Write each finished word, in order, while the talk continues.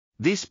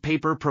This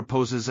paper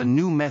proposes a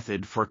new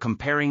method for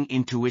comparing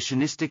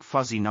intuitionistic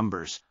fuzzy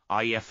numbers,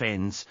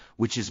 IFNs,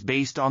 which is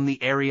based on the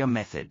area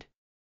method.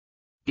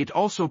 It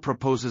also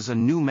proposes a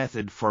new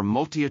method for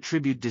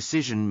multi-attribute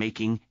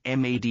decision-making,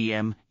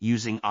 MADM,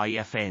 using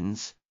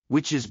IFNs,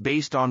 which is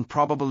based on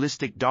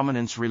probabilistic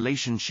dominance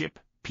relationship,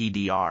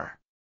 PDR.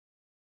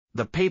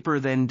 The paper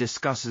then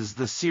discusses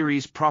the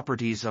series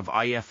properties of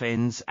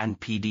IFNs and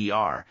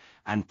PDR,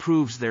 and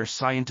proves their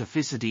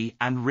scientificity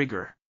and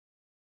rigor.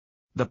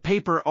 The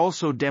paper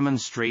also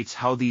demonstrates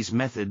how these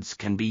methods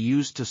can be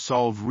used to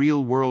solve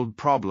real-world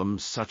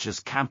problems such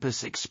as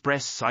campus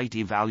express site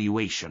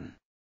evaluation.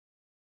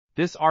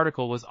 This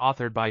article was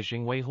authored by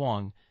Zhengwei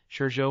Huang,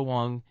 Shizhou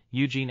Weng,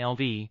 Yuejin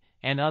LV,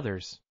 and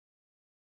others.